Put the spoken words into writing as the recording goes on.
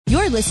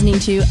listening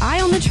to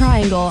Eye on the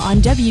Triangle on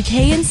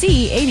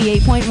WKNC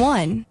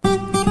 88.1.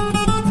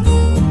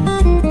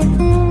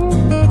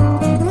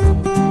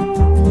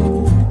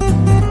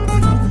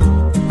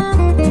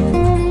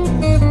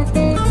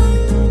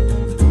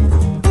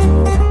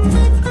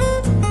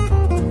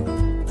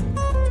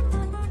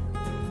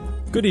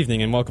 Good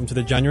evening and welcome to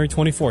the January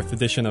 24th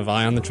edition of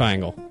Eye on the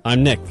Triangle.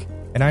 I'm Nick.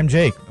 And I'm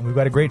Jake, and we've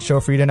got a great show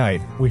for you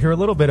tonight. We hear a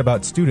little bit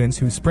about students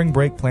whose spring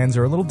break plans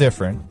are a little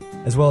different,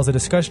 as well as a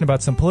discussion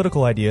about some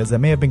political ideas that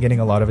may have been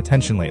getting a lot of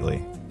attention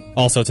lately.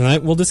 Also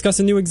tonight, we'll discuss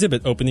a new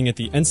exhibit opening at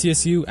the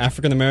NCSU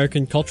African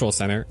American Cultural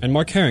Center, and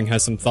Mark Herring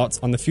has some thoughts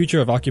on the future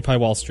of Occupy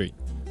Wall Street.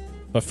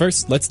 But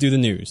first, let's do the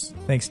news.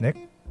 Thanks, Nick.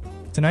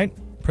 Tonight,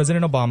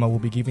 President Obama will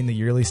be giving the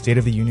yearly State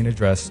of the Union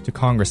address to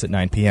Congress at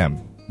 9 p.m.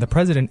 The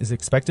president is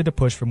expected to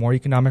push for more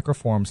economic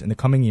reforms in the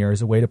coming year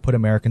as a way to put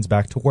Americans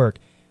back to work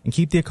and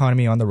keep the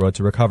economy on the road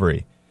to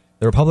recovery.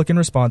 The Republican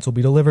response will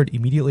be delivered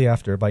immediately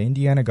after by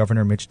Indiana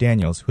Governor Mitch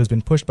Daniels, who has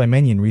been pushed by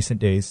many in recent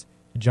days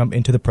to jump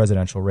into the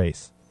presidential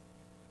race.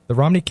 The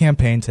Romney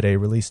campaign today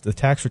released the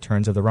tax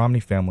returns of the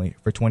Romney family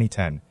for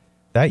 2010.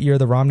 That year,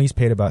 the Romneys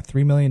paid about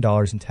 $3 million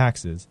in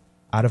taxes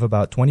out of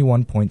about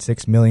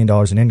 $21.6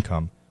 million in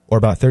income, or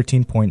about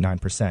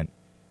 13.9%.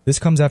 This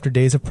comes after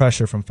days of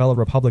pressure from fellow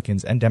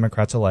Republicans and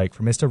Democrats alike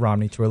for Mr.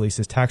 Romney to release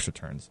his tax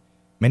returns.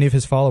 Many of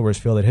his followers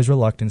feel that his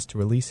reluctance to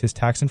release his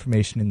tax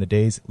information in the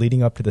days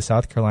leading up to the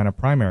South Carolina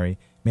primary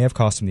may have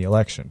cost him the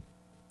election.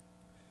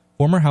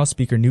 Former House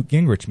Speaker Newt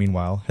Gingrich,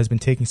 meanwhile, has been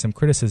taking some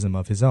criticism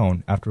of his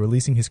own after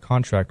releasing his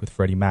contract with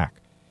Freddie Mac.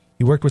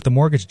 He worked with the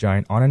mortgage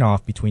giant on and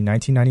off between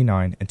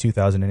 1999 and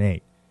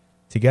 2008.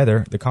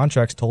 Together, the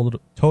contracts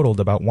totaled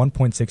about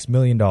 $1.6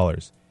 million.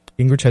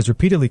 Gingrich has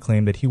repeatedly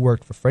claimed that he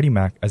worked for Freddie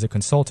Mac as a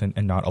consultant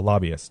and not a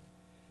lobbyist.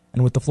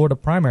 And with the Florida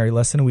primary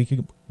less than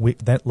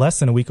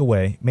a week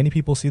away, many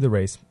people see the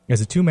race as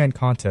a two-man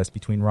contest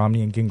between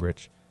Romney and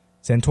Gingrich.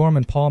 Santorum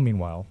and Paul,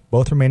 meanwhile,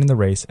 both remain in the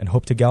race and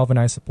hope to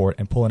galvanize support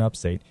and pull an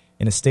upstate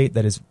in a state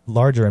that is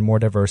larger and more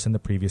diverse than the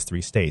previous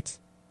three states.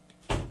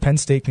 Penn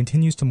State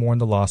continues to mourn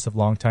the loss of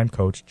longtime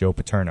coach Joe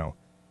Paterno.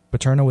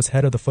 Paterno was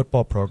head of the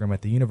football program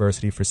at the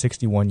university for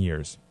 61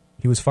 years.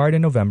 He was fired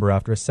in November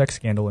after a sex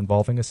scandal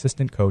involving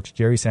assistant coach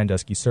Jerry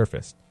Sandusky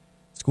surfaced.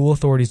 School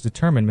authorities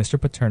determined Mr.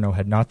 Paterno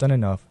had not done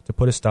enough to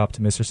put a stop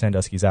to Mr.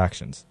 Sandusky's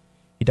actions.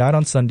 He died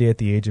on Sunday at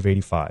the age of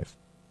 85.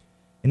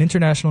 In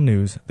international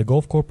news, the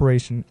Gulf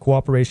Cooperation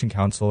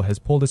Council has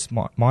pulled its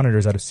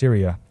monitors out of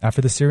Syria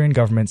after the Syrian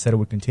government said it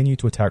would continue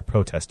to attack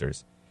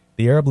protesters.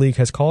 The Arab League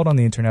has called on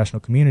the international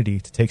community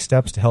to take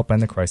steps to help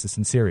end the crisis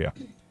in Syria.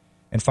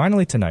 And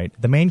finally tonight,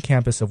 the main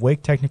campus of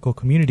Wake Technical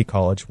Community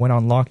College went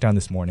on lockdown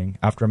this morning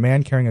after a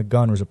man carrying a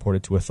gun was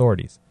reported to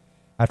authorities.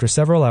 After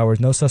several hours,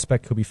 no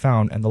suspect could be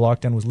found and the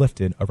lockdown was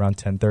lifted around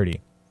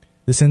 10:30.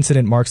 This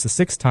incident marks the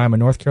sixth time a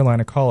North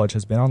Carolina college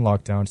has been on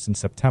lockdown since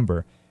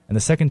September, and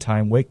the second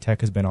time Wake Tech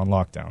has been on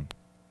lockdown.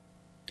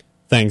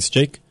 Thanks,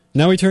 Jake.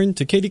 Now we turn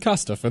to Katie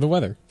Costa for the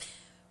weather.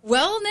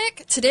 Well,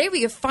 Nick, today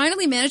we have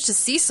finally managed to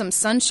see some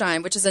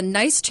sunshine, which is a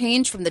nice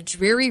change from the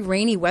dreary,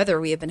 rainy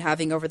weather we have been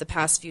having over the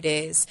past few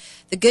days.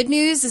 The good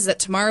news is that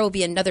tomorrow will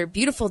be another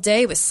beautiful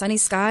day with sunny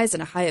skies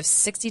and a high of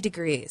 60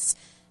 degrees.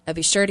 Now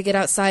be sure to get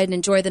outside and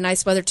enjoy the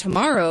nice weather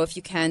tomorrow if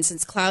you can,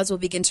 since clouds will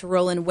begin to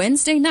roll in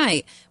Wednesday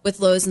night with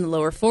lows in the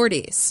lower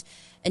 40s.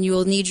 And you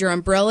will need your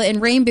umbrella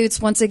and rain boots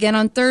once again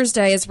on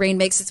Thursday as rain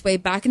makes its way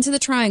back into the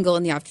triangle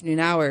in the afternoon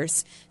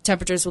hours.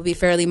 Temperatures will be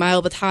fairly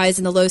mild with highs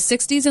in the low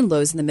 60s and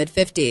lows in the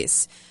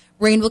mid-50s.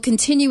 Rain will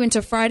continue into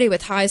Friday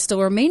with highs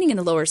still remaining in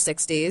the lower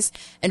 60s,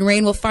 and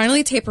rain will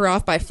finally taper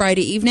off by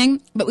Friday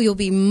evening, but we will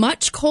be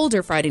much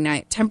colder Friday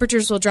night.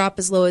 Temperatures will drop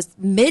as low as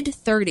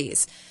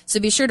mid-30s, so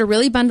be sure to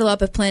really bundle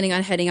up if planning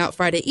on heading out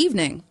Friday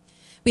evening.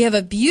 We have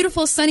a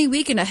beautiful sunny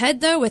weekend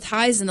ahead, though, with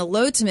highs in the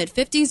low to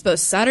mid-50s both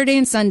Saturday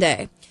and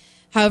Sunday.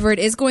 However, it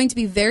is going to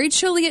be very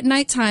chilly at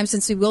nighttime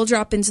since we will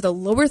drop into the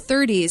lower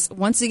 30s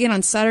once again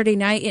on Saturday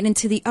night and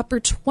into the upper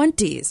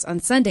 20s on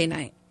Sunday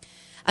night.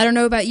 I don't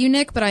know about you,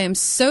 Nick, but I am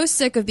so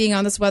sick of being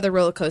on this weather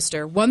roller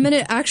coaster. 1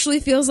 minute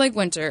actually feels like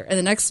winter, and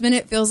the next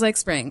minute feels like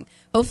spring.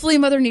 Hopefully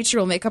Mother Nature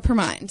will make up her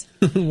mind.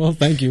 Well,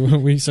 thank you.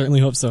 We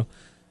certainly hope so.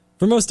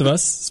 For most of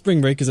us, spring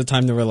break is a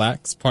time to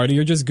relax, party,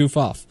 or just goof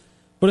off.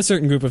 But a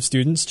certain group of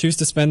students choose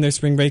to spend their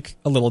spring break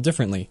a little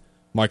differently.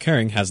 Mark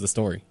Herring has the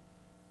story.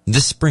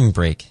 This spring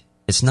break,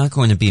 it's not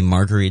going to be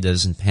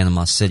margaritas in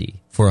Panama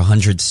City for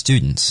 100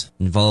 students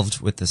involved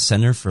with the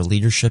Center for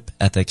Leadership,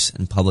 Ethics,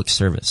 and Public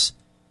Service.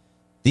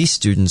 These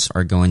students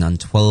are going on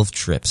 12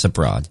 trips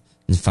abroad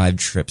and 5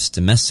 trips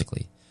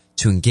domestically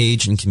to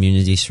engage in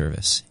community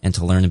service and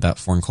to learn about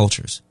foreign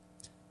cultures.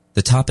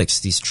 The topics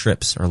these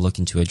trips are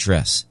looking to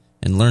address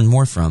and learn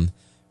more from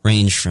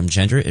range from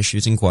gender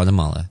issues in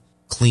Guatemala,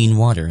 clean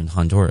water in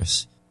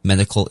Honduras,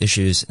 medical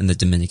issues in the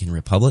Dominican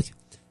Republic,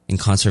 and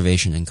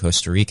conservation in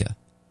Costa Rica.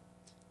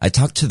 I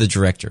talked to the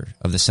director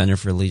of the Center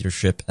for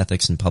Leadership,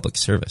 Ethics, and Public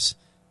Service,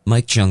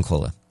 Mike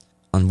Giancola,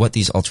 on what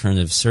these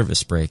alternative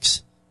service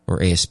breaks, or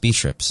ASB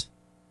trips,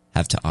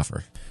 have to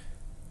offer.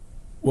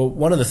 Well,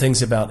 one of the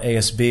things about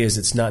ASB is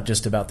it's not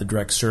just about the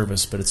direct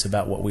service, but it's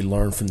about what we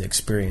learn from the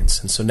experience.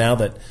 And so now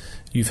that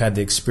you've had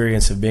the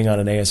experience of being on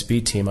an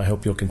ASB team, I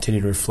hope you'll continue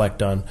to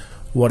reflect on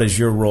what is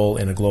your role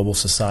in a global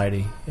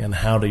society and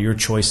how do your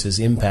choices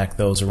impact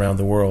those around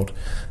the world,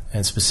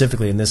 and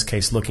specifically in this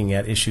case looking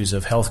at issues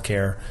of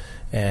healthcare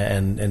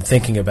and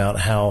thinking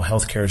about how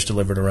healthcare is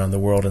delivered around the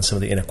world and some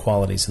of the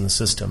inequalities in the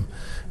system.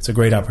 It's a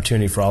great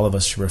opportunity for all of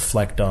us to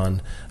reflect on,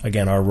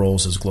 again, our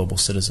roles as global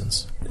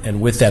citizens.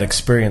 And with that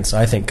experience,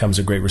 I think, comes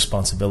a great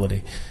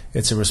responsibility.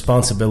 It's a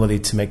responsibility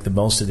to make the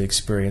most of the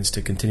experience,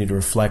 to continue to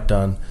reflect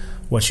on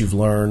what you've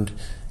learned,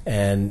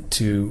 and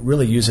to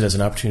really use it as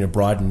an opportunity to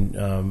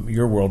broaden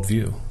your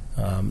worldview.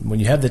 When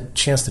you have the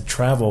chance to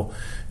travel,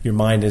 your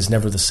mind is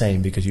never the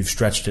same because you've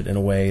stretched it in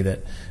a way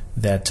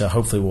that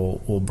hopefully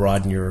will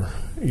broaden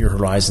your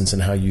horizons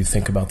and how you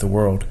think about the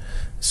world.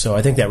 So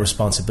I think that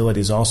responsibility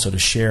is also to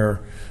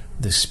share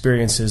the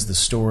experiences, the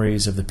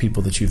stories of the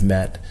people that you've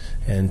met,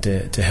 and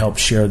to help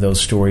share those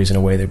stories in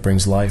a way that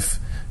brings life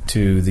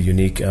to the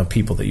unique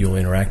people that you'll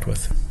interact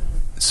with.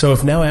 So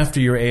if now after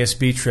your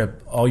ASB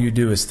trip, all you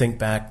do is think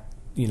back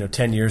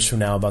 10 years from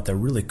now about the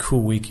really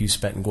cool week you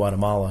spent in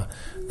Guatemala,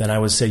 then I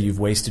would say you've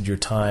wasted your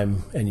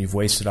time and you've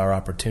wasted our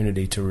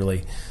opportunity to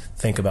really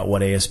think about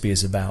what ASB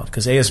is about.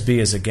 Because ASB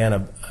is,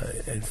 again,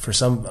 for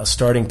some a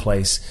starting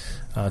place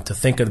to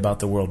think about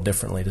the world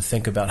differently, to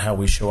think about how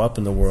we show up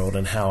in the world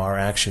and how our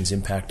actions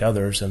impact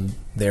others and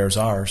theirs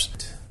ours.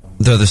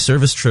 Though the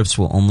service trips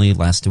will only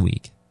last a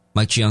week,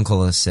 Mike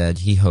Giancola said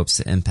he hopes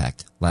the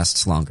impact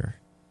lasts longer.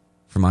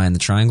 From Eye on the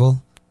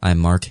Triangle, I'm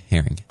Mark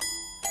Herring.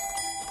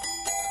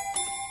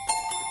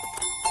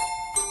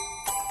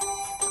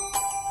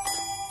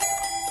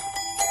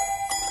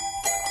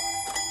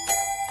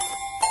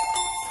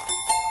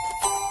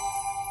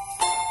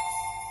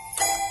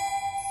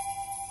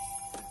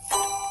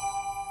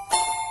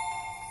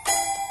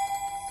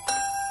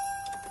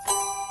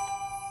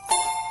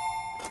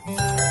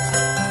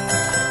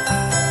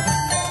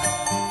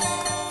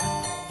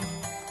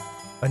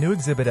 A new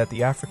exhibit at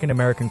the African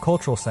American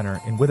Cultural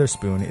Center in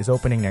Witherspoon is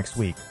opening next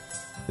week.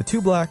 The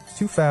Too Black,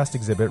 Too Fast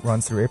exhibit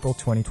runs through April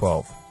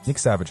 2012. Nick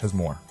Savage has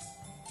more.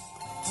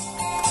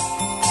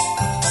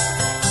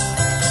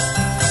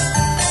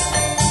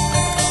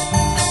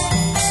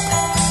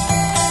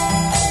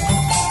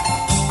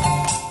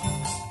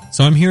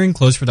 So I'm here in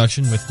close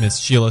production with Miss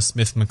Sheila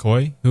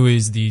Smith-McCoy, who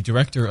is the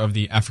director of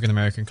the African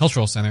American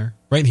Cultural Center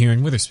right here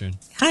in Witherspoon.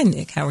 Hi,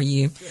 Nick. How are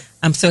you?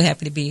 I'm so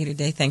happy to be here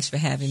today. Thanks for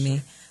having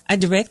me. I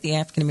direct the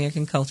African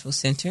American Cultural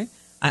Center.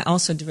 I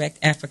also direct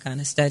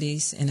Africana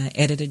Studies, and I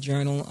edit a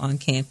journal on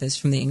campus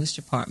from the English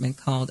department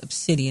called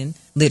Obsidian,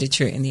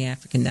 Literature in the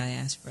African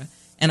Diaspora.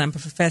 And I'm a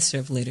professor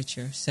of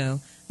literature. So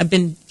I've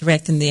been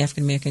directing the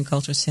African American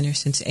Cultural Center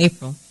since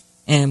April,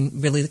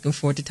 and really looking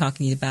forward to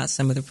talking to you about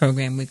some of the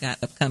program we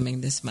got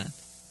upcoming this month.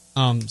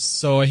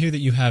 So I hear that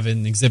you have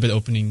an exhibit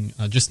opening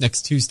just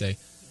next Tuesday.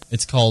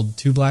 It's called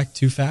Too Black,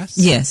 Too Fast?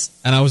 Yes.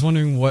 And I was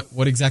wondering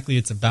what exactly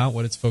it's about,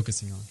 what it's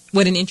focusing on.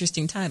 What an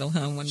interesting title,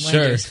 huh? One wonders.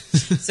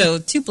 Sure. So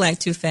Too Black,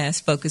 Too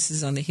Fast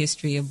focuses on the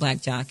history of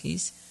black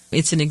jockeys.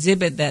 It's an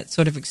exhibit that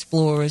sort of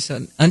explores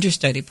an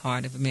understudy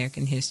part of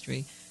American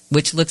history,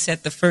 which looks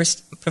at the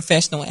first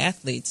professional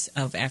athletes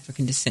of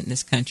African descent in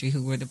this country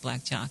who were the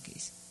black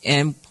jockeys.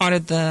 And part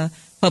of the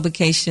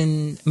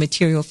publication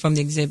material from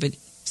the exhibit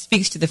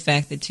speaks to the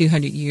fact that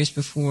 200 years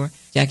before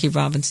Jackie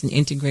Robinson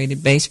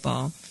integrated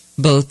baseball,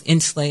 both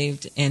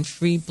enslaved and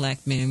free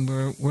black men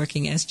were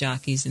working as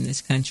jockeys in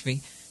this country,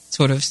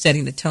 sort of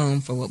setting the tone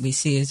for what we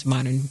see as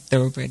modern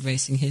thoroughbred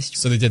racing history.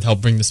 So they did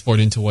help bring the sport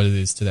into what it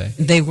is today.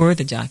 They were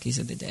the jockeys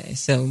of the day.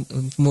 So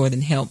more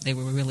than help, they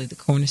were really the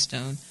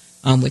cornerstone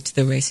on which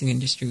the racing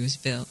industry was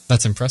built.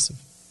 That's impressive.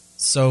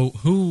 So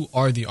who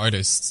are the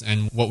artists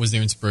and what was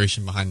their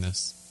inspiration behind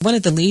this? One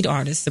of the lead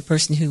artists, the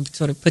person who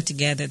sort of put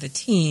together the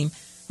team,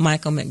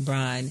 Michael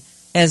McBride,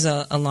 has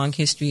a long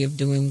history of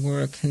doing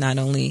work not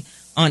only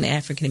on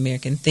African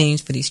American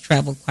themes, but he's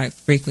traveled quite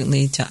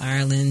frequently to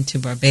Ireland, to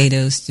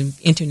Barbados, to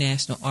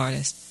international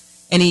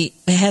artists. And he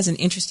has an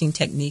interesting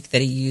technique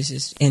that he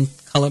uses in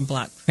color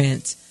block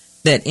prints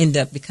that end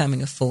up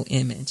becoming a full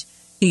image.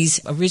 He's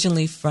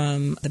originally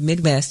from the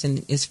Midwest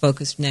and is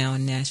focused now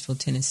in Nashville,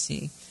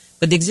 Tennessee.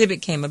 But the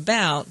exhibit came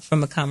about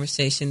from a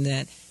conversation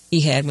that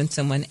he had when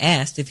someone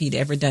asked if he'd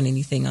ever done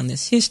anything on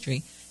this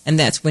history. And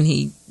that's when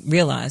he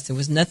realized there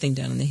was nothing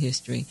done on the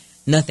history,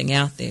 nothing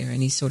out there,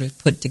 and he sort of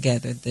put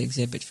together the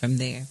exhibit from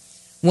there.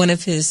 One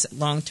of his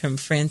long-term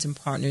friends and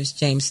partners,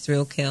 James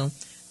Thrillkill,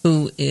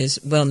 who is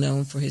well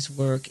known for his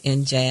work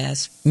in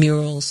jazz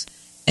murals,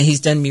 and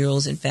he's done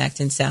murals, in fact,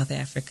 in South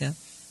Africa,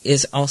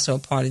 is also a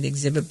part of the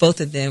exhibit.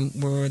 Both of them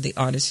were the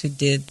artists who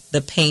did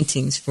the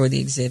paintings for the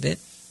exhibit,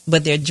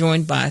 but they're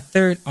joined by a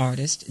third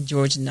artist,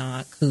 George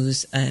Knock,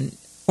 who's a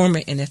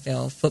former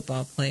NFL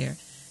football player,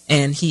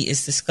 and he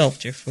is the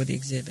sculptor for the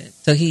exhibit.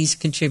 So he's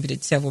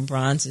contributed several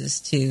bronzes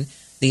to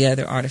the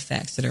other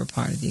artifacts that are a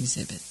part of the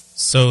exhibit.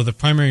 So the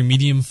primary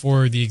medium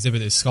for the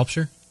exhibit is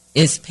sculpture?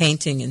 It's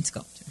painting and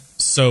sculpture.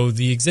 So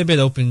the exhibit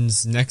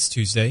opens next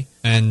Tuesday,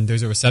 and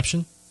there's a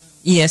reception?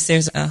 Yes,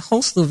 there's a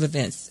whole slew of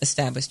events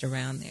established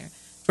around there.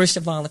 First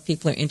of all, if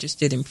people are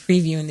interested in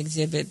previewing the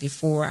exhibit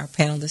before our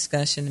panel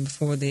discussion and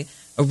before the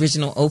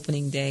original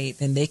opening date,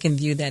 then they can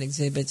view that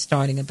exhibit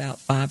starting about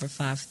 5 or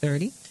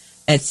 5:30.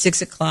 At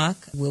 6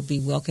 o'clock, we'll be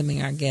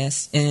welcoming our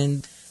guests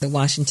in the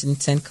Washington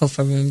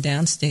Sankofa room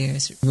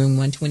downstairs, room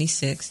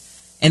 126.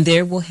 And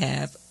there we'll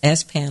have,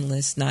 as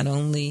panelists, not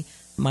only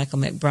Michael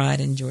McBride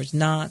and George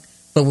Knock,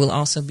 but we'll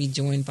also be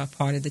joined by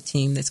part of the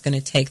team that's going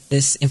to take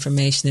this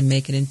information and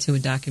make it into a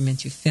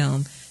documentary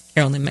film.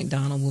 Carolyn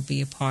McDonald will be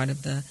a part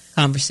of the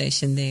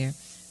conversation there,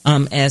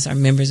 as are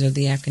members of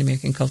the African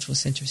American Cultural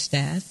Center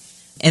staff.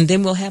 And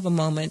then we'll have a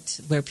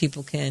moment where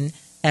people can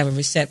have a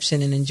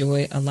reception and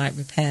enjoy a light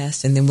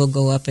repast, and then we'll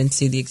go up and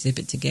see the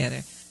exhibit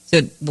together.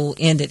 So we'll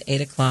end at 8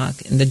 o'clock,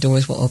 and the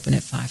doors will open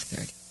at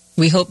 5:30.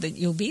 We hope that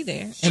you'll be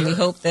there, and we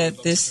hope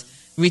that this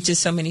reaches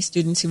so many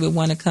students who would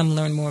want to come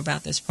learn more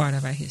about this part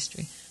of our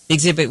history. The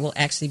exhibit will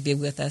actually be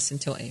with us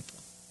until April.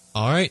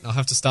 All right, I'll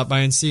have to stop by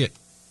and see it.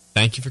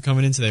 Thank you for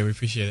coming in today. We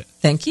appreciate it.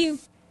 Thank you.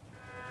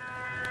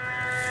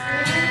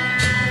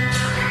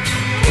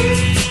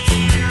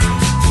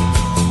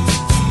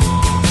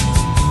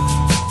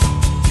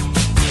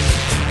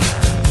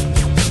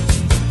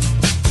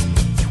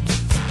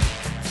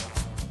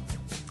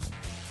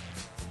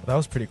 Well, that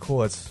was pretty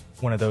cool. It's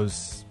one of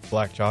those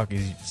black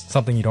jockeys,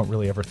 something you don't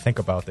really ever think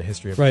about, the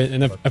history of Right,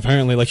 and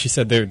apparently, like she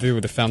said, they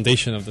were the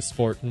foundation of the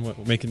sport and what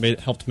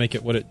helped make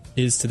it what it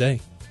is today.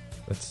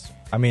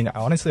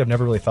 Honestly, I've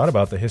never really thought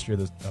about the history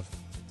of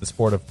the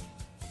sport of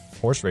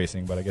horse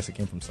racing, but I guess it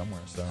came from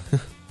somewhere, so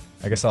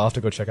I guess I'll have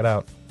to go check it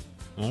out.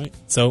 All right,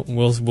 so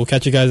we'll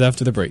catch you guys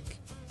after the break.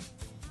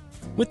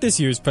 With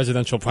this year's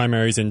presidential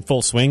primaries in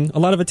full swing, a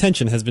lot of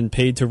attention has been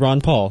paid to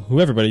Ron Paul,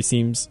 who everybody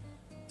seems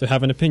to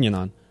have an opinion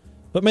on.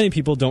 But many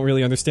people don't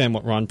really understand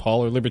what Ron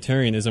Paul or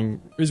libertarianism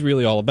is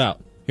really all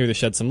about. Here to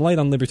shed some light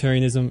on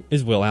libertarianism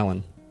is Will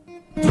Allen.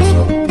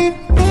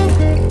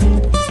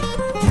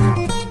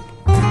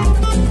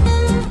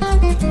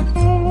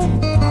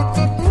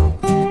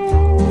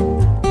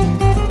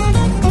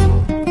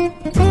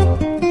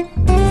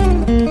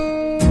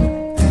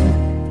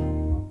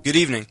 Good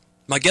evening.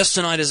 My guest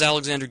tonight is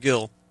Alexander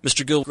Gill.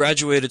 Mr. Gill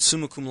graduated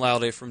summa cum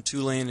laude from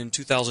Tulane in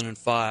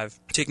 2005,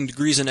 taking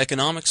degrees in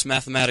economics,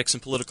 mathematics,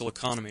 and political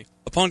economy.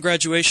 Upon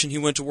graduation, he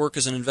went to work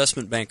as an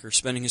investment banker,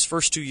 spending his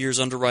first 2 years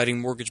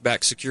underwriting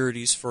mortgage-backed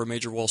securities for a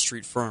major Wall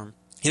Street firm.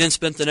 He then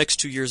spent the next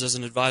 2 years as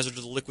an advisor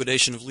to the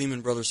liquidation of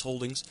Lehman Brothers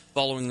Holdings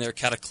following their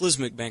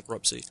cataclysmic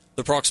bankruptcy,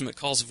 the proximate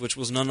cause of which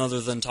was none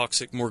other than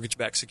toxic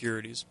mortgage-backed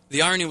securities.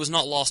 The irony was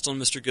not lost on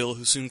Mr. Gill,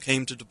 who soon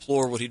came to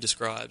deplore what he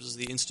describes as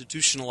the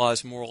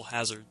institutionalized moral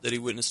hazard that he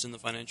witnessed in the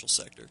financial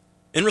sector.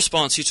 In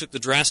response, he took the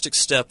drastic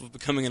step of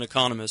becoming an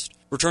economist,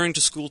 returning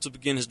to school to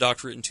begin his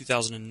doctorate in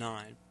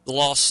 2009. The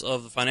loss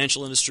of the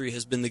financial industry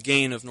has been the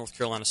gain of North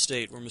Carolina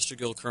State, where Mr.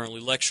 Gill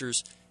currently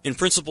lectures in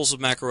Principles of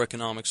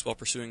Macroeconomics while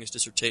pursuing his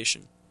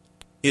dissertation.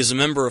 He is a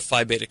member of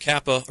Phi Beta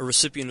Kappa, a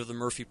recipient of the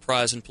Murphy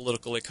Prize in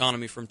Political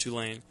Economy from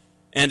Tulane,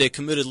 and a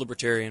committed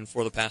libertarian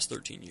for the past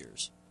 13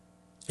 years.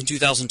 In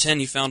 2010,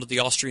 he founded the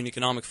Austrian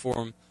Economic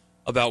Forum,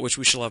 about which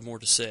we shall have more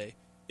to say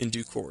in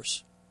due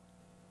course.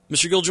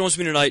 Mr. Gill joins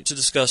me tonight to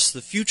discuss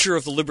the future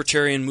of the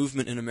libertarian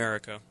movement in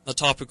America, a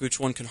topic which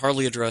one can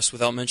hardly address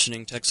without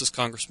mentioning Texas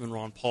Congressman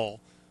Ron Paul,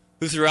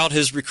 who throughout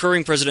his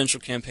recurring presidential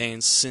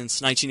campaigns since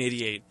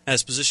 1988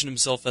 has positioned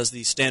himself as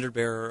the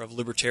standard-bearer of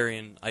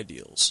libertarian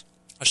ideals.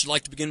 I should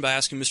like to begin by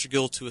asking Mr.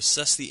 Gill to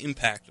assess the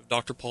impact of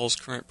Dr. Paul's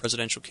current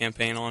presidential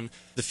campaign on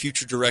the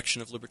future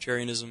direction of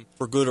libertarianism,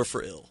 for good or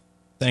for ill.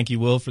 Thank you,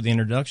 Will, for the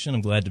introduction.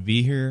 I'm glad to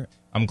be here.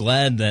 I'm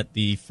glad that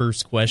the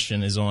first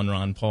question is on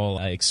Ron Paul.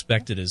 I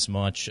expected as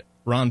much.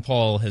 Ron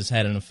Paul has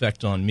had an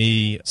effect on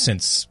me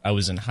since I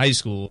was in high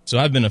school, so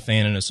I've been a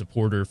fan and a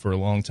supporter for a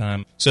long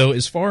time. So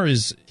as far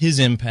as his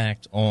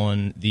impact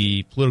on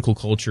the political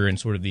culture and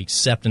sort of the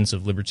acceptance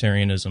of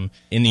libertarianism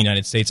in the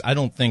United States, I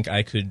don't think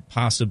I could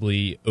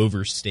possibly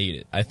overstate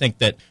it. I think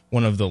that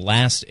one of the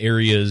last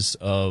areas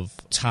of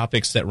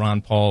topics that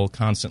Ron Paul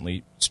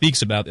constantly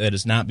speaks about that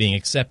is not being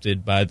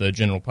accepted by the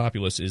general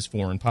populace is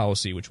foreign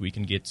policy, which we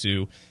can get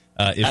to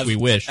if we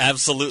wish.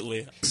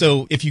 Absolutely.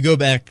 So if you go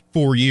back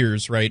 4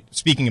 years, right,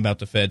 speaking about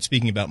the Fed,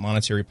 speaking about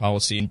monetary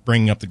policy and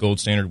bringing up the gold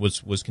standard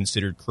was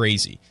considered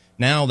crazy.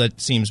 Now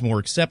that seems more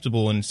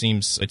acceptable and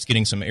seems it's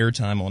getting some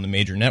airtime on the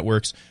major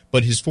networks.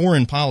 But his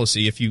foreign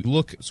policy, if you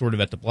look sort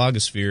of at the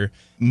blogosphere,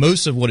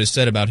 most of what is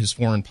said about his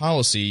foreign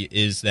policy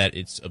is that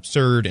it's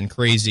absurd and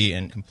crazy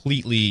and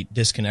completely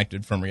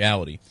disconnected from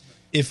reality.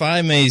 If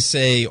I may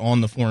say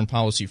on the foreign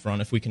policy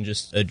front, if we can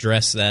just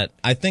address that,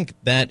 I think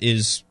that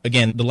is,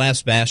 again, the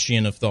last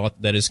bastion of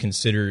thought that is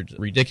considered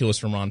ridiculous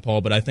from Ron Paul,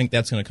 but I think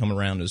that's going to come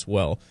around as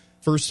well.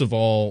 First of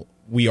all,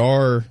 we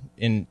are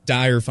in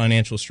dire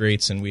financial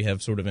straits and we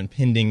have sort of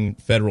impending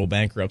federal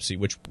bankruptcy,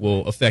 which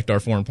will affect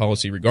our foreign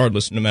policy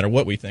regardless, no matter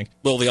what we think.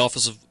 Well, the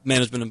Office of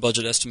Management and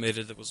Budget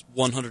estimated that was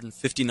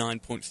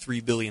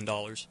 $159.3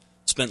 billion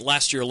spent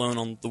last year alone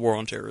on the war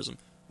on terrorism.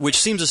 which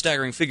seems a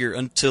staggering figure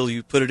until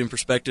you put it in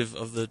perspective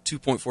of the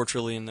 $2.4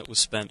 trillion that was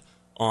spent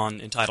on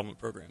entitlement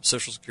programs,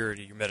 Social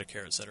Security, your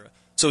Medicare, etc.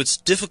 So it's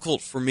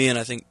difficult for me, and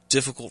I think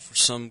difficult for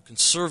some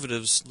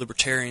conservatives,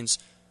 libertarians,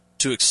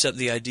 to accept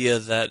the idea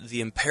that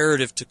the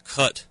imperative to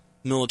cut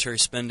military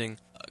spending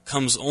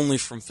comes only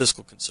from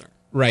fiscal concern.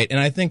 Right, and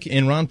I think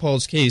in Ron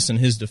Paul's case and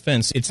his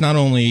defense, it's not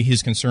only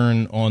his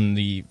concern on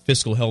the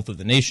fiscal health of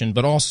the nation,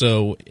 but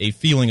also a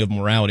feeling of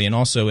morality and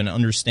also an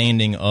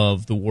understanding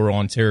of the war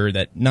on terror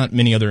that not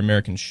many other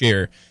Americans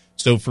share.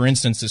 So, for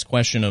instance, this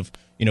question of,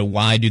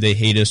 why do they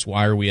hate us?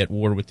 Why are we at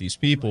war with these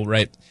people,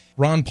 right?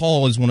 Ron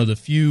Paul is one of the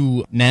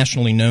few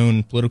nationally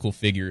known political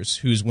figures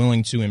who's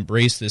willing to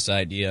embrace this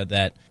idea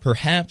that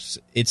perhaps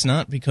it's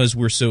not because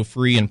we're so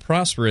free and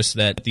prosperous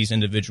that these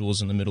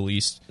individuals in the Middle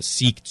East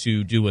seek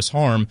to do us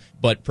harm,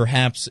 but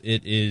perhaps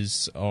it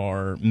is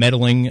our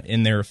meddling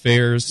in their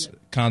affairs,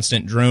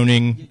 constant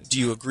droning. Do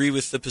you agree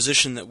with the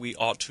position that we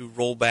ought to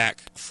roll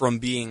back from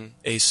being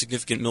a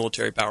significant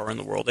military power in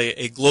the world,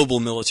 a global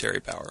military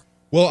power?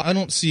 Well, I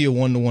don't see a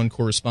one-to-one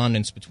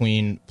correspondence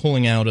between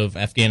pulling out of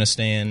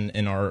Afghanistan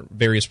and our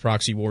various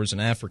proxy wars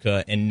in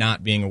Africa and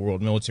not being a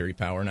world military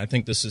power. And I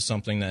think this is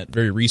something that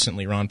very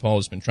recently Ron Paul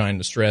has been trying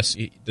to stress.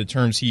 The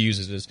terms he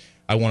uses is,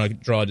 I want to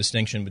draw a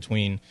distinction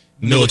between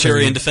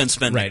military and defense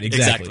spending. Right,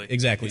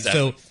 exactly.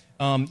 So,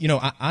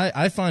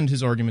 I find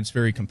his arguments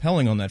very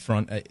compelling on that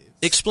front.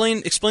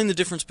 Explain the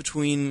difference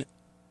between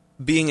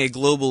being a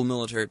global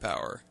military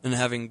power and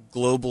having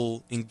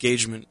global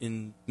engagement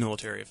in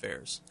military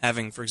affairs.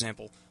 Having, for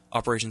example,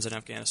 operations in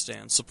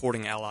Afghanistan,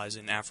 supporting allies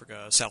in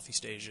Africa,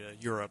 Southeast Asia,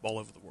 Europe, all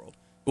over the world.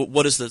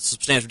 What is the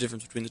substantial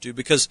difference between the two?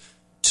 Because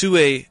to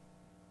a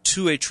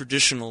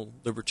traditional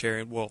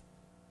libertarian, well,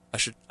 I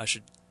should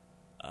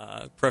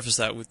preface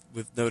that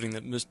with noting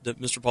that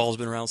Mr. Paul has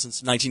been around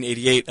since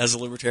 1988 as a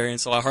libertarian,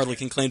 so I hardly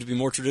can claim to be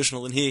more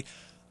traditional than he.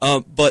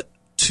 But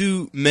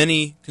to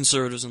many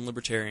conservatives and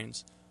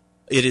libertarians,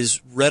 it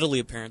is readily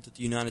apparent that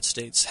the United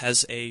States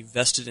has a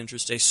vested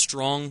interest, a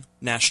strong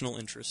national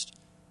interest,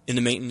 in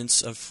the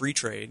maintenance of free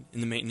trade, in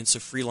the maintenance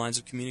of free lines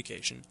of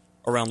communication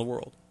around the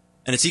world.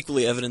 And it's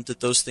equally evident that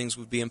those things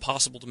would be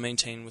impossible to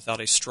maintain without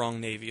a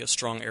strong Navy, a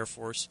strong Air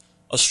Force,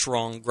 a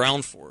strong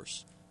ground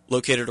force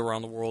located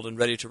around the world and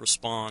ready to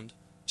respond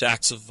to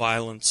acts of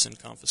violence and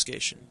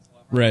confiscation.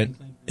 Right.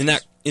 In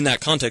that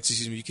context,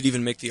 you could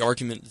even make the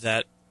argument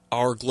that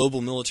our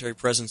global military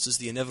presence is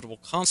the inevitable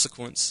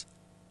consequence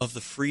of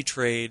the free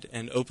trade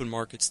and open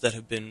markets that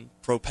have been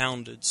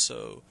propounded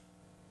so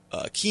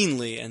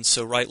keenly and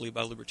so rightly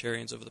by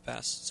libertarians over the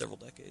past several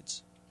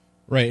decades.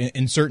 Right,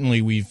 and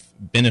certainly we've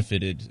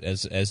benefited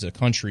as a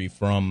country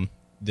from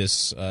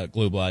this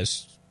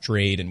globalized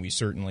trade, and we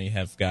certainly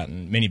have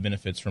gotten many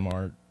benefits from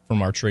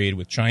our trade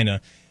with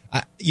China.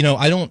 I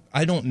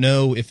don't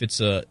know if it's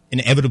an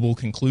inevitable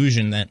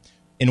conclusion that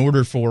in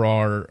order for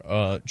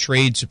our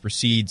trade to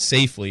proceed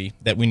safely,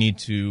 that we need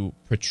to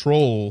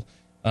patrol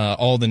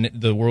all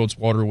the world's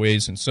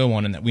waterways and so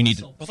on, and that we need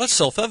to... Well, that's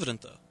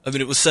self-evident, though. I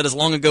mean, it was said as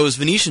long ago as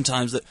Venetian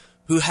times that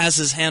who has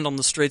his hand on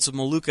the Straits of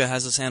Molucca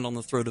has his hand on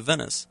the throat of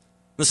Venice.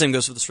 The same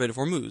goes for the Strait of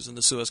Hormuz and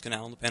the Suez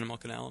Canal and the Panama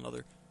Canal and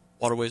other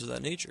waterways of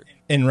that nature.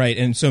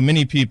 And so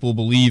many people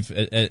believe,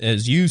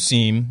 as you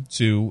seem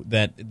to,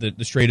 that the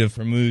Strait of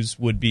Hormuz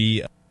would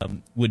be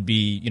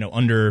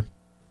under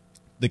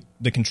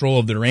the control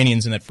of the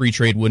Iranians, and that free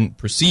trade wouldn't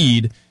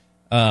proceed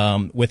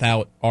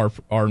without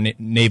our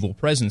naval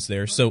presence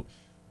there.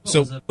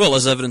 Well,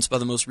 as evidenced by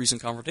the most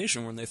recent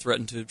confrontation when they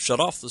threatened to shut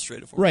off the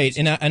Strait of Hormuz. Right,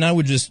 and I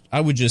would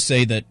just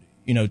say that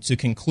to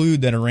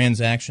conclude that Iran's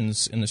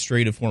actions in the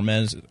Strait of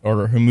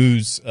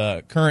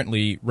Hormuz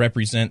currently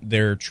represent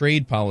their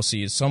trade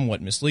policy is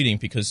somewhat misleading,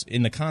 because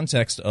in the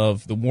context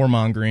of the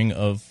warmongering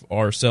of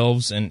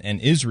ourselves and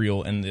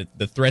Israel and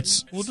the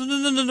threats... Well,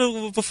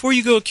 no. Before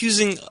you go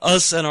accusing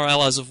us and our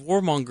allies of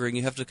warmongering,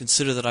 you have to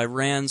consider that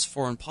Iran's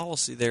foreign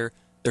policy, their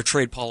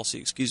trade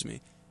policy,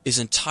 is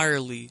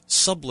entirely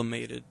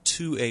sublimated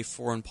to a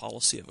foreign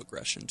policy of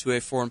aggression, to a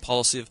foreign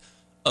policy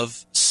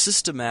of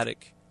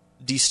systematic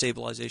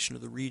destabilization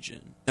of the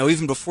region. Now,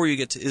 even before you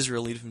get to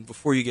Israel, even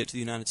before you get to the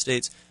United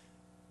States,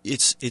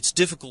 it's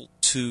difficult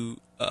to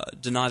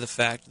deny the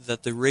fact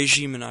that the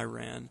regime in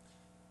Iran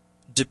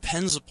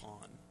depends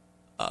upon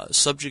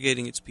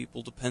subjugating its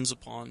people, depends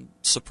upon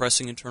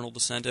suppressing internal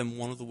dissent, and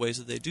one of the ways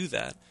that they do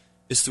that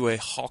is through a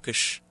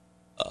hawkish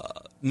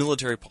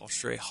military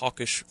posture, a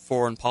hawkish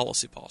foreign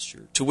policy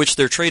posture, to which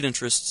their trade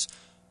interests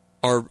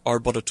are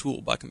but a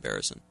tool by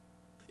comparison.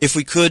 If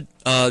we could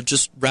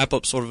just wrap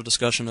up sort of a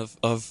discussion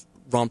of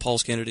Ron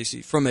Paul's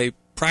candidacy from a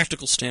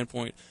practical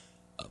standpoint,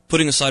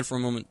 putting aside for a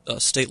moment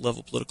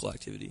state-level political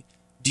activity,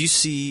 do you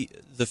see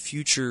the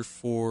future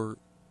for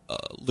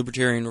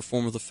libertarian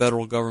reform of the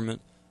federal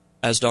government,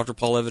 as Dr.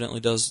 Paul evidently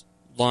does,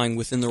 lying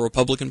within the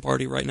Republican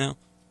Party right now?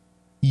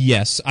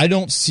 Yes, I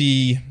don't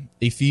see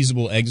a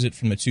feasible exit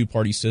from a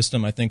two-party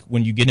system. I think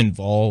when you get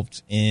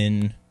involved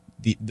in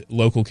the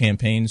local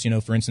campaigns,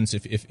 for instance,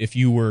 if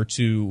you were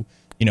to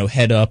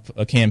head up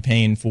a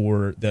campaign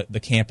for the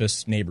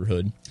campus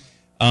neighborhood,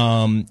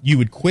 you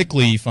would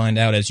quickly find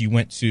out as you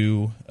went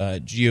to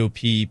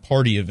GOP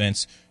party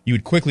events, you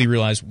would quickly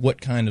realize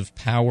what kind of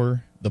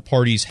power the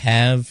parties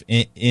have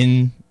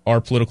in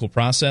our political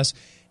process.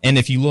 And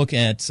if you look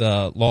at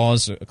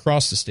laws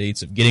across the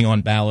states of getting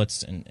on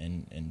ballots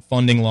and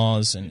funding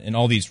laws and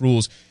all these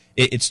rules,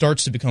 it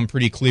starts to become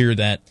pretty clear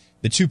that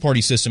the two-party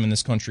system in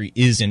this country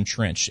is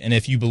entrenched. And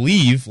if you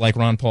believe, like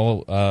Ron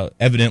Paul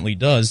evidently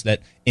does,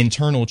 that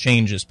internal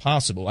change is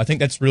possible, I think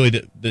that's really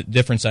the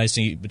difference I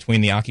see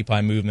between the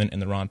Occupy movement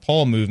and the Ron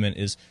Paul movement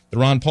is the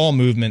Ron Paul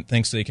movement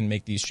thinks they can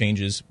make these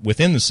changes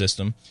within the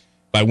system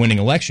by winning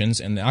elections,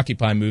 and the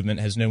Occupy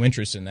movement has no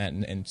interest in that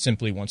and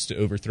simply wants to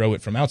overthrow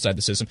it from outside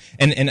the system.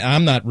 And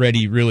I'm not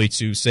ready really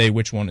to say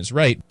which one is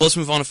right. Let's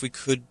move on, if we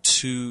could,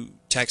 to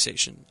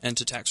taxation and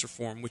to tax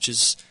reform, which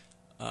is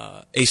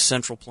a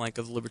central plank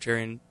of the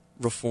libertarian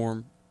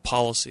reform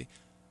policy.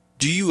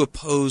 Do you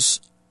oppose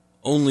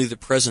only the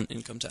present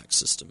income tax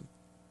system,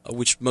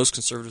 which most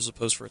conservatives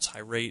oppose for its high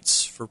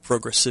rates, for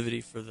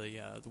progressivity, for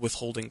the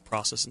withholding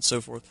process, and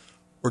so forth,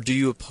 or do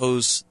you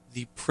oppose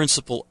the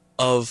principle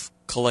of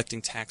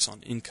collecting tax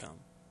on income?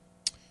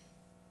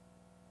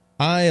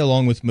 I,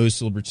 along with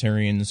most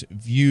libertarians,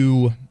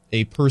 view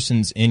a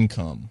person's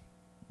income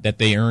that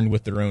they earned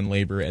with their own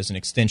labor as an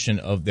extension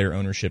of their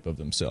ownership of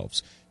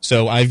themselves.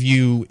 So I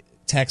view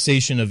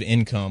taxation of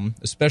income,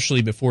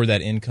 especially before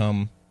that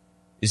income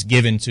is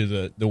given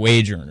to the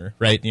wage earner,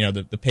 right? You know,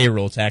 the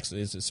payroll tax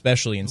is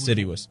especially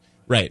insidious.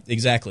 Right,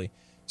 exactly.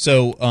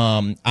 So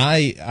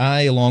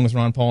I, along with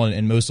Ron Paul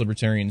and most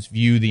libertarians,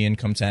 view the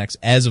income tax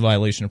as a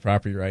violation of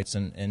property rights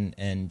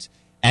and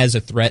as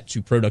a threat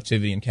to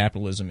productivity and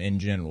capitalism in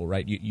general,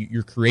 right?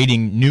 You're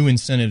creating new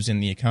incentives in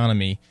the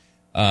economy,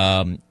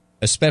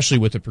 especially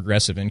with the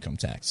progressive income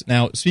tax.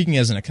 Now, speaking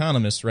as an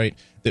economist, right,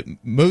 that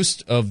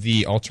most of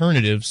the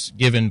alternatives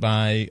given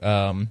by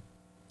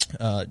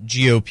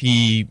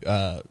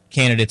GOP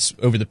candidates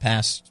over the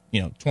past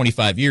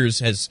 25 years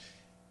has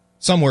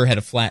somewhere had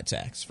a flat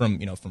tax from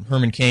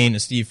Herman Cain to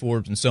Steve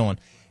Forbes and so on.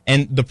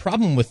 And the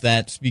problem with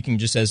that, speaking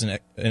just as an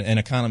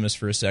economist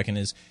for a second,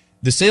 is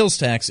the sales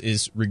tax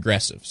is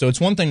regressive. So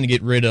it's one thing to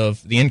get rid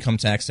of the income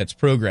tax that's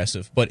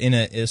progressive, but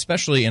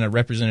especially in a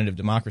representative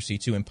democracy,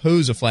 to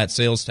impose a flat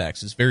sales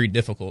tax is very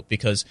difficult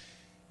because,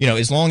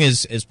 as long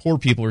as poor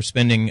people are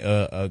spending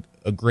a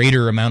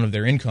greater amount of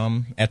their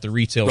income at the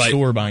retail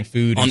store buying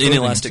food on and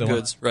inelastic and so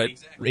goods, on,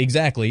 right?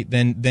 Exactly.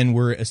 Then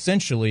we're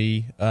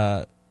essentially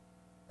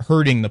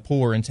hurting the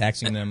poor and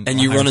taxing them. And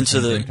you run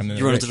into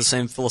the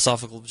same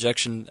philosophical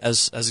objection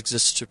as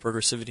exists to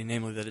progressivity,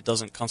 namely that it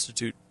doesn't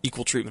constitute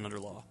equal treatment under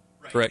law.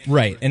 Correct.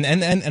 Right,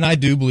 and I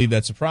do believe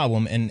that's a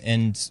problem,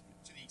 and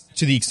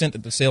to the extent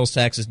that the sales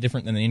tax is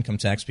different than the income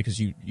tax because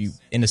you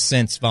in a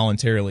sense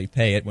voluntarily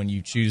pay it when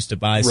you choose to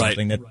buy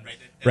something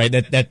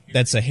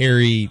that's a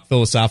hairy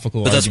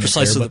philosophical. But that's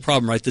precisely the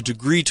problem, right? The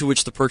degree to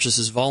which the purchase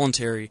is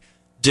voluntary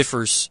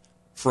differs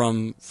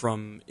from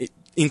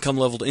income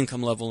level to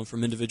income level and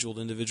from individual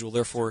to individual.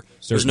 Therefore,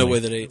 there's no way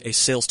that a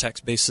sales tax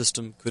based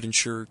system could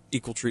ensure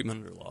equal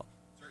treatment under law.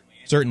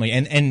 Certainly,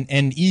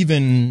 and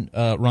even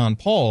Ron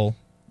Paul.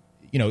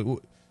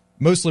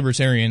 Most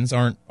libertarians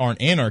aren't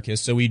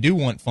anarchists, so we do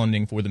want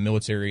funding for the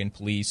military and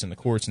police and the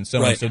courts and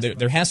so on. So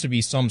there has to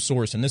be some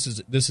source, and this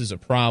is a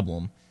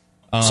problem.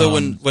 So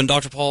when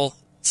Dr. Paul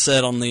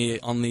said on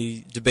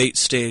the debate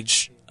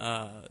stage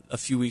a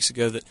few weeks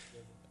ago that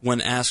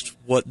when asked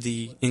what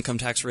the income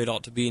tax rate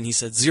ought to be, and he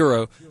said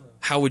 0,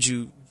 how would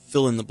you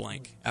fill in the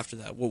blank after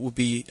that? What would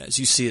be, as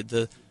you see it,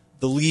 the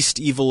least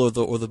evil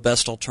or the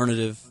best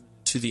alternative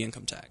to the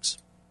income tax?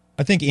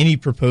 I think any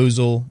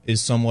proposal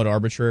is somewhat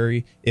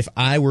arbitrary. If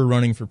I were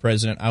running for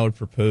president, I would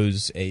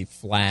propose a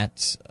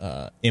flat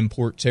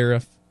import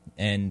tariff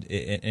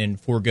and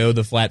forego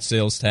the flat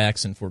sales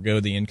tax and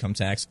forego the income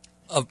tax.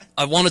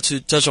 I wanted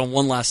to touch on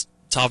one last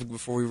topic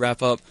before we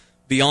wrap up.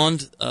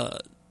 Beyond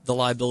the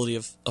liability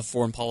of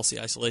foreign policy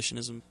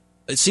isolationism,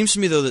 it seems to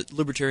me, though, that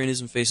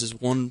libertarianism faces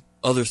one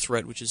other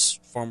threat, which is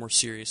far more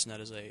serious, and that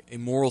is a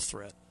moral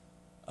threat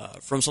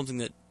from something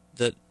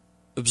that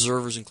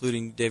observers,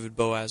 including David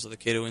Boaz of the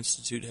Cato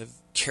Institute, have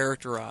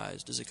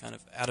characterized as a kind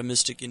of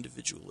atomistic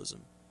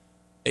individualism,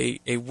 a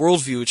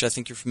worldview which I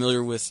think you're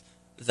familiar with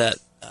that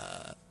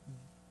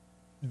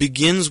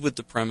begins with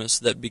the premise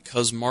that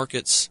because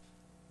markets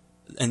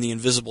and the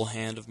invisible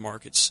hand of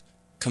markets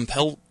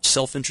compel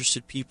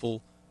self-interested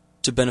people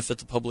to benefit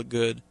the public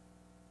good,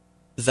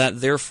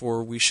 that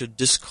therefore we should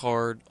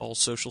discard all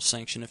social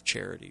sanction of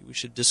charity, we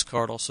should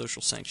discard all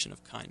social sanction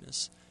of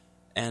kindness,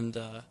 and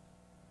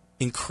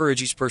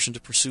encourage each person to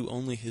pursue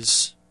only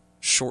his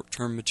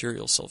short-term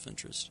material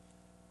self-interest.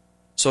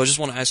 So I just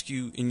want to ask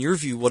you, in your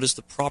view, what is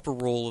the proper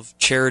role of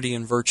charity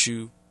and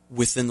virtue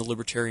within the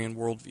libertarian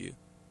worldview?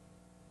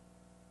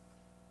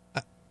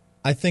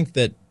 I think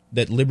that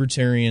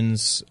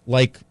libertarians,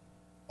 like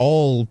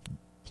all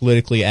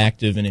politically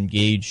active and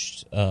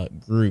engaged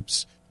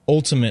groups,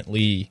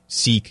 ultimately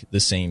seek the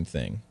same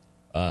thing: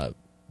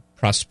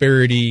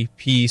 prosperity,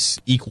 peace,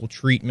 equal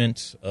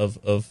treatment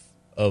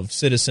of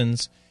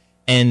citizens.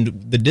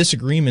 And the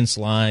disagreements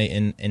lie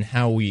in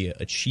how we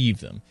achieve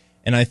them.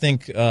 And I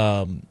think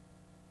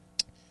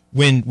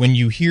when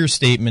you hear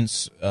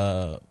statements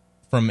from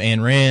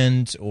Ayn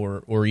Rand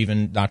or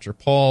even Dr.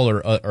 Paul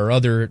or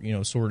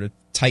other sort of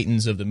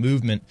titans of the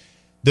movement,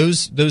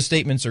 those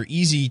statements are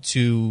easy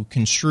to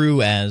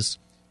construe as,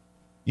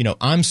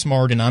 I'm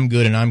smart and I'm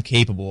good and I'm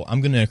capable.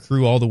 I'm going to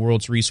accrue all the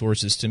world's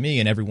resources to me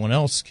and everyone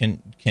else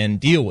can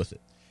deal with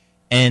it.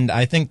 And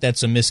I think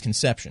that's a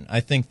misconception.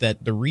 I think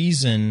that the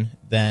reason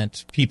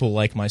that people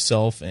like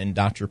myself and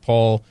Dr.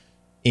 Paul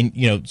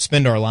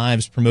spend our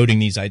lives promoting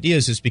these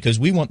ideas is because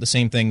we want the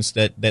same things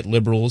that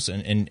liberals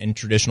and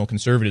traditional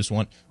conservatives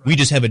want. We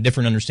just have a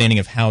different understanding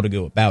of how to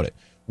go about it.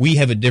 We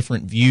have a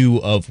different view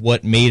of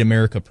what made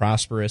America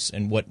prosperous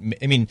and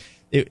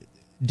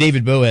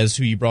David Boaz,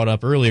 who you brought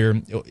up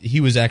earlier, he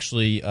was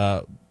actually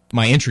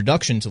my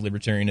introduction to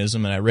libertarianism,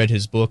 and I read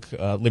his book,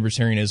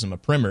 Libertarianism, a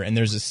Primer. And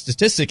there's a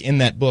statistic in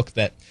that book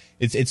that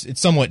it's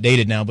somewhat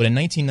dated now, but in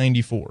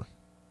 1994,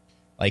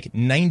 like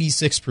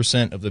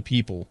 96% of the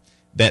people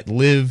that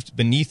lived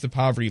beneath the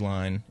poverty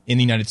line in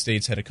the United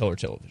States had a color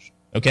television.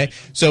 Okay,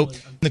 so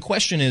the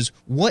question is,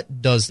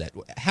 what does that?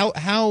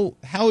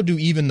 How do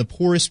even the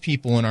poorest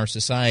people in our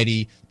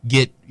society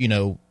get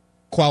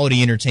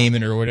quality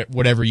entertainment or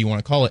whatever you want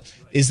to call it?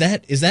 Is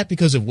that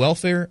because of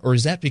welfare, or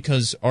is that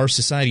because our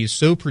society is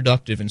so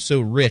productive and so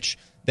rich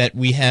that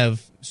we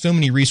have so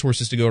many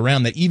resources to go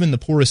around that even the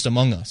poorest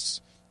among us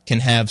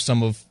can have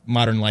some of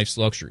modern life's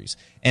luxuries?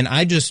 And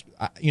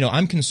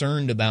I'm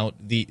concerned about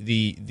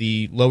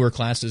the lower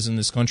classes in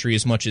this country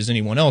as much as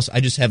anyone else.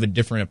 I just have a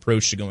different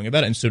approach to going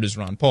about it, and so does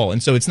Ron Paul.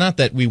 And so it's not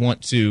that we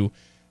want to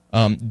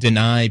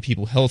deny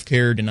people health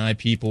care, deny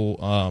people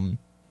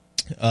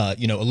a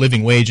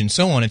living wage and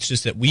so on. It's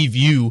just that we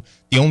view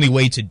the only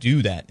way to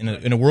do that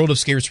in a world of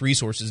scarce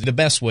resources, the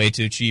best way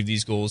to achieve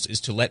these goals is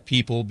to let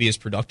people be as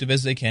productive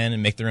as they can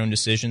and make their own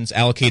decisions,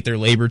 allocate their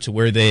labor to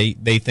where they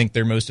think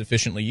they're most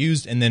efficiently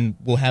used, and then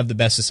we'll have the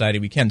best society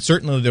we can.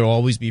 Certainly there will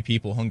always be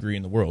people hungry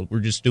in the world. We're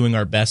just doing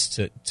our best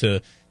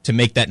to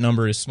make that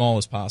number as small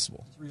as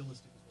possible.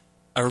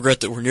 I regret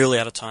that we're nearly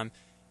out of time.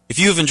 If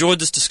you have enjoyed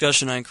this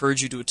discussion, I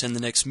encourage you to attend the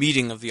next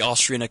meeting of the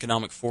Austrian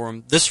Economic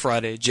Forum this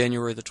Friday,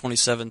 January the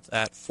 27th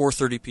at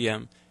 4:30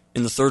 p.m.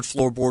 in the third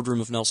floor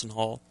boardroom of Nelson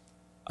Hall.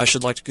 I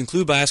should like to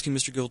conclude by asking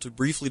Mr. Gill to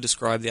briefly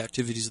describe the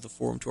activities of the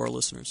forum to our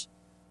listeners.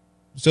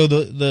 So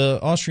the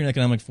Austrian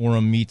Economic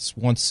Forum meets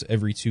once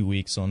every 2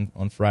 weeks on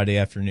Friday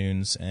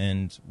afternoons,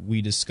 and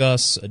we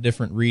discuss a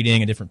different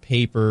reading, a different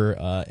paper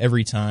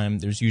every time.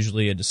 There's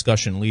usually a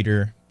discussion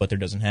leader, but there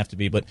doesn't have to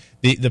be. But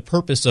the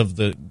purpose of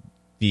the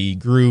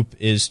group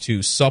is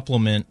to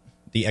supplement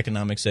the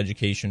economics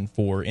education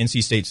for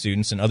NC State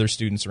students and other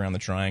students around the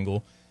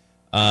Triangle,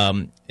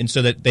 and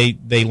so that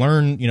they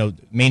learn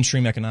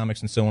mainstream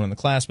economics and so on in the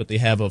class, but they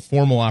have a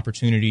formal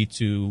opportunity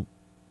to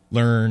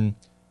learn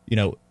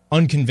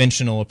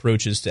unconventional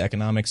approaches to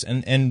economics,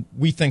 and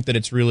we think that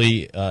it's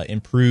really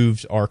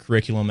improved our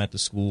curriculum at the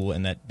school,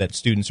 and that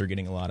students are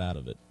getting a lot out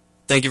of it.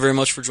 Thank you very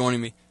much for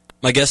joining me.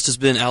 My guest has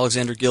been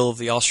Alexander Gill of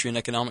the Austrian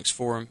Economics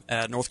Forum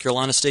at North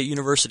Carolina State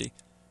University.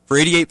 For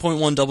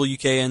 88.1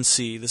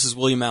 WKNC, this is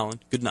William Allen.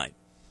 Good night.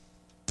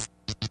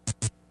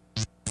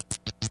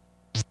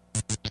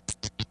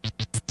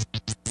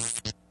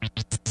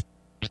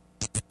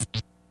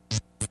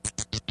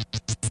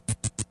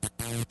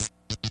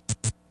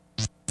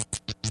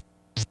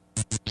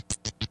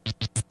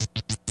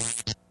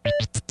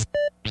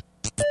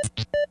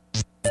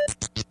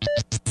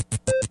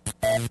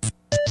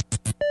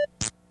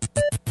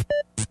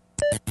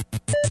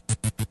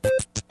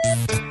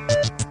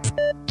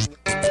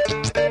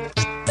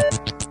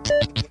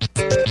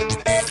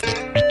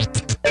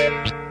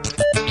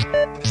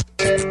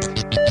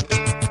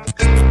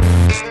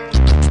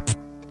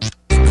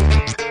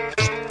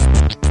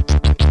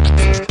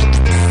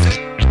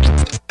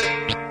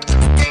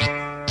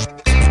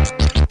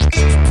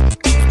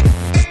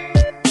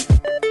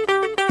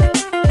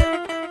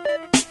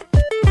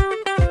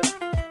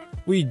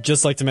 We'd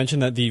just like to mention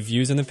that the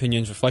views and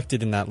opinions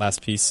reflected in that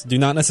last piece do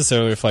not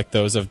necessarily reflect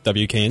those of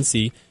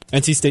WKNC,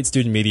 NC State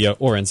Student Media,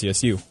 or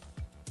NCSU.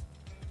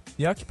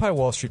 The Occupy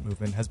Wall Street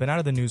movement has been out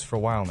of the news for a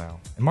while now,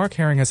 and Mark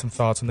Herring has some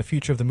thoughts on the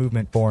future of the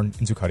movement born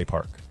in Zuccotti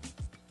Park.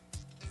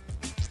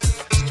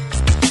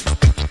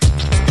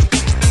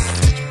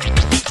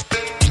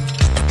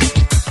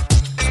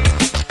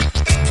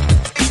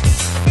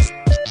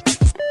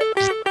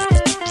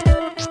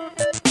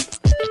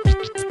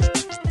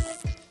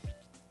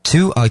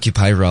 Two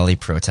Occupy Raleigh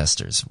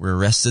protesters were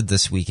arrested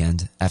this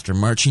weekend after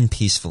marching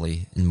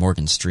peacefully in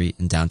Morgan Street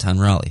in downtown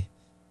Raleigh.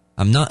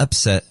 I'm not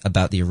upset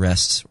about the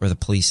arrests or the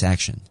police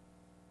action.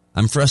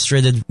 I'm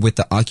frustrated with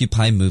the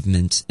Occupy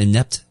movement's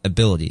inept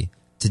ability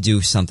to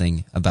do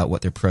something about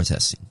what they're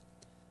protesting.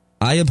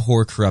 I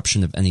abhor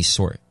corruption of any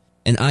sort,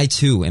 and I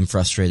too am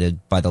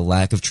frustrated by the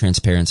lack of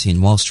transparency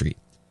in Wall Street.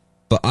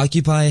 But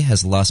Occupy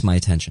has lost my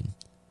attention.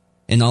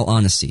 In all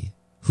honesty,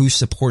 who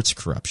supports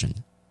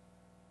corruption?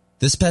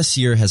 This past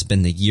year has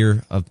been the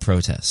year of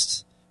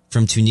protests.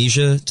 From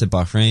Tunisia to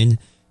Bahrain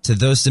To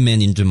those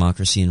demanding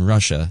democracy in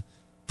Russia,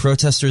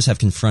 protesters have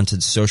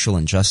confronted social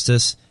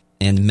injustice,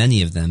 and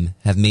many of them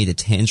have made a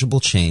tangible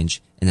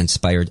change and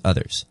inspired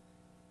others.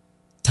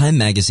 Time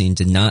magazine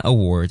did not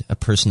award a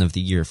Person of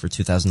the Year for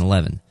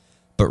 2011,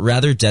 but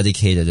rather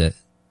dedicated it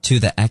to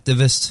the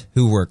activists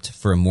who worked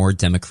for a more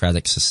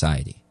democratic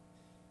society.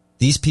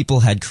 These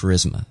people had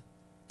charisma,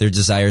 their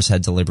desires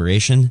had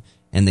deliberation,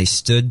 and they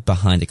stood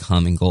behind a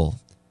common goal.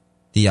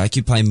 The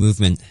Occupy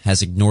movement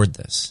has ignored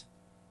this.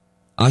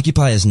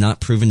 Occupy has not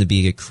proven to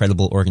be a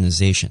credible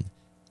organization,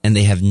 and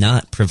they have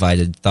not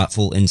provided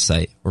thoughtful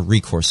insight or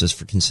recourses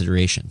for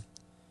consideration.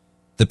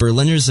 The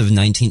Berliners of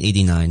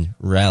 1989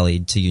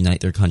 rallied to unite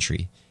their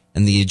country,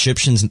 and the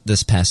Egyptians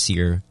this past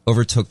year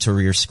overtook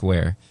Tahrir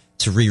Square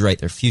to rewrite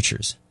their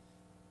futures.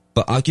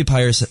 But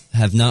occupiers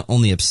have not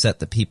only upset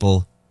the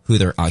people who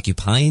they're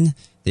occupying,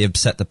 they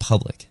upset the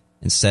public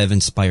instead of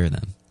inspire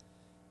them.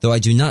 Though I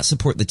do not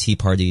support the Tea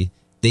Party,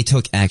 they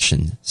took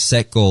action,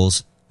 set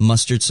goals,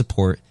 mustered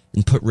support,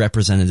 and put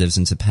representatives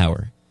into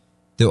power.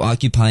 Though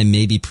Occupy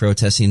may be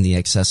protesting the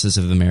excesses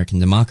of American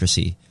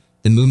democracy,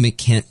 the movement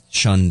can't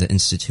shun the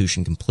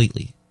institution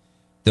completely.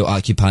 Though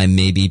Occupy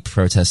may be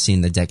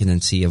protesting the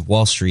decadency of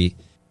Wall Street,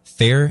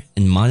 fair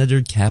and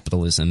monitored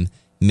capitalism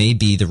may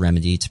be the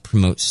remedy to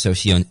promote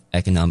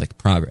socioeconomic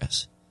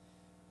progress.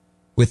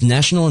 With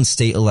national and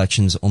state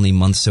elections only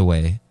months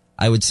away,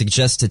 I would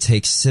suggest to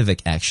take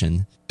civic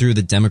action through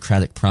the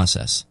democratic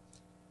process.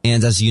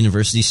 And as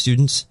university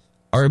students,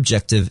 our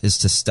objective is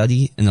to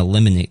study and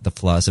eliminate the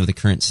flaws of the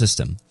current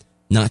system,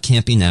 not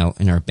camping out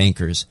in our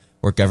bankers'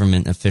 or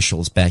government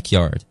officials'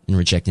 backyard and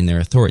rejecting their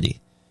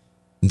authority.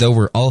 Though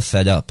we're all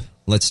fed up,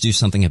 let's do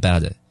something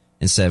about it,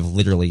 instead of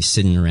literally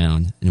sitting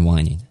around and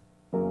whining.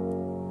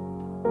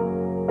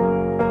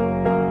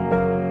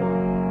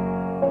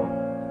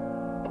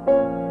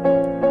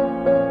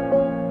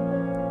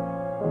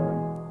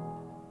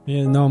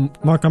 Yeah, no,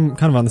 Mark, I'm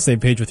kind of on the same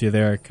page with you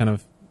there. I kind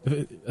of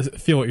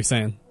feel what you're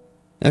saying.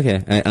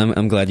 Okay,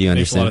 I'm glad you understand.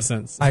 Makes a lot of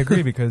sense. I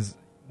agree, because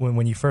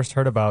when you first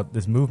heard about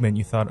this movement,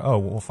 you thought, oh,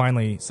 well,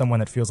 finally someone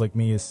that feels like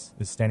me is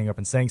standing up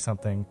and saying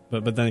something.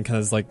 But then kind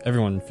of like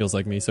everyone feels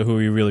like me, so who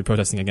are you really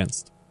protesting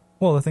against?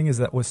 Well, the thing is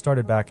that was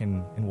started back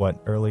in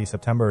what, early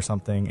September or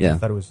something, and yeah. I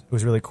thought it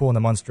was really cool, and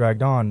the months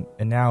dragged on,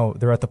 and now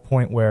they're at the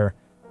point where,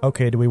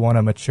 okay, do we want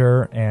to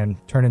mature and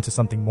turn into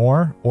something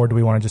more, or do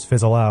we want to just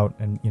fizzle out,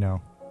 and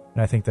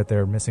I think that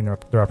they're missing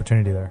their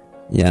opportunity there.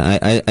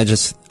 Yeah,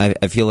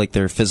 I feel like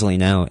they're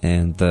fizzling out,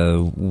 and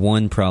the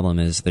one problem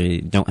is they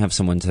don't have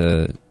someone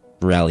to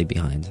rally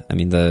behind. I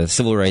mean, the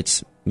civil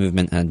rights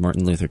movement had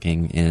Martin Luther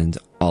King and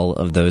all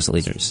of those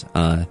leaders.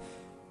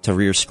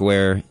 Tahrir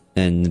Square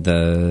and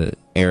the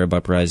Arab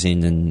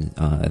uprising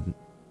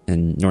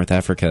in North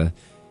Africa,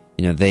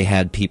 they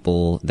had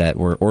people that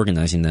were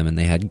organizing them, and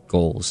they had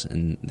goals,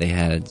 and they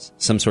had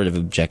some sort of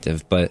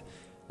objective, but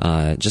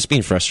just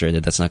being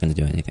frustrated, that's not going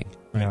to do anything.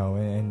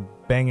 And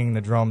banging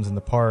the drums in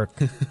the park,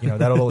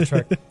 that'll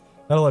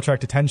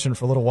attract attention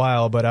for a little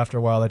while, but after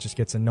a while that just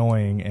gets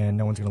annoying and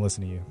no one's going to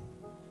listen to you.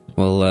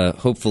 Well,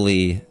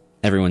 hopefully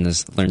everyone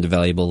has learned a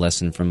valuable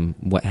lesson from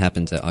what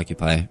happened to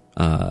Occupy,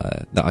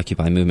 the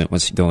Occupy movement,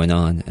 what's going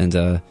on.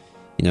 And,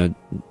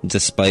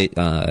 despite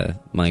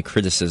my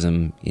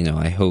criticism,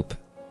 I hope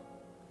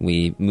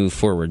we move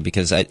forward,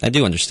 because I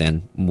do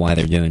understand why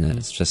they're doing it.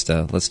 It's just,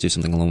 let's do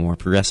something a little more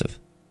progressive.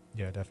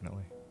 Yeah,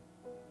 definitely.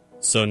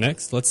 So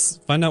next, let's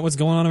find out what's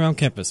going on around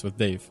campus with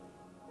Dave.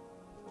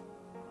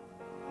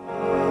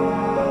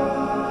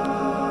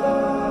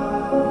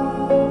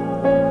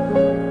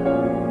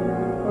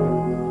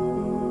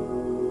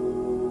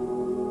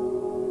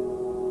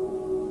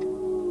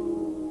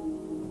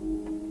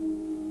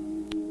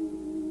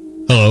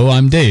 Hello,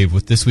 I'm Dave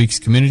with this week's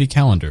community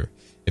calendar.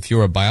 If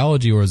you're a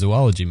biology or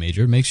zoology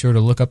major, make sure to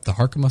look up the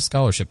Harkema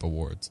Scholarship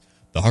Awards.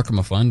 The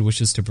Harkema Fund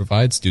wishes to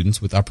provide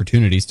students with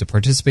opportunities to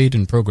participate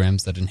in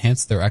programs that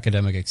enhance their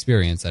academic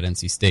experience at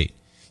NC State.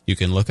 You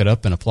can look it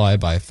up and apply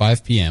by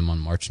 5 p.m. on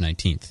March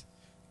 19th.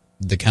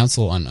 The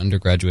Council on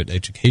Undergraduate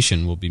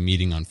Education will be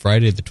meeting on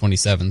Friday the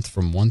 27th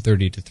from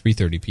 1:30 to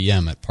 3:30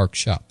 p.m. at Park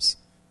Shops.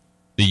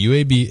 The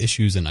UAB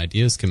Issues and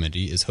Ideas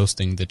Committee is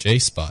hosting the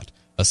J-Spot,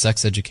 a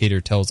sex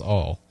educator tells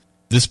all.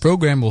 This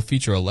program will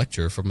feature a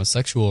lecture from a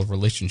sexual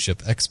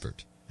relationship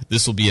expert.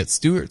 This will be at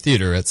Stewart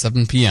Theater at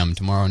 7 p.m.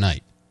 tomorrow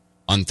night.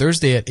 On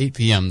Thursday at 8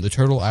 p.m., the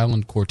Turtle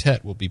Island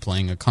Quartet will be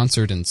playing a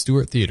concert in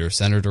Stewart Theater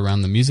centered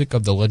around the music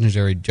of the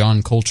legendary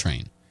John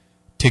Coltrane.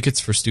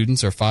 Tickets for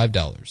students are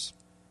 $5.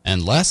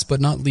 And last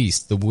but not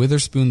least, the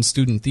Witherspoon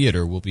Student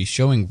Theater will be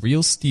showing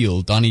Real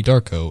Steel, Donnie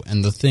Darko,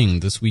 and The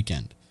Thing this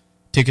weekend.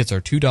 Tickets are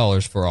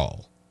 $2 for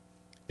all.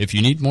 If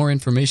you need more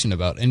information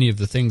about any of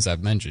the things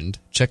I've mentioned,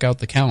 check out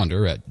the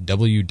calendar at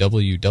www.ncsu.edu.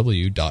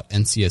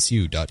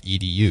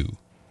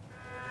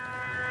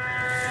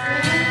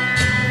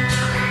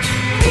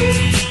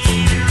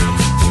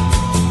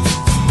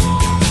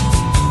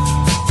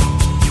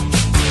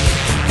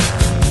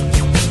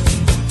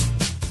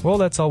 Well,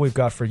 that's all we've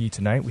got for you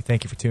tonight. We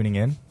thank you for tuning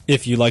in.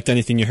 If you liked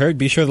anything you heard,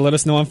 be sure to let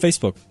us know on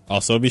Facebook.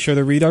 Also, be sure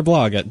to read our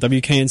blog at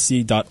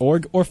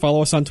wknc.org or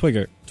follow us on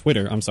Twitter at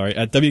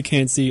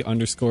WKNC_EOT.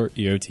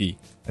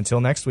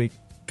 Until next week.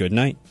 Good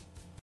night.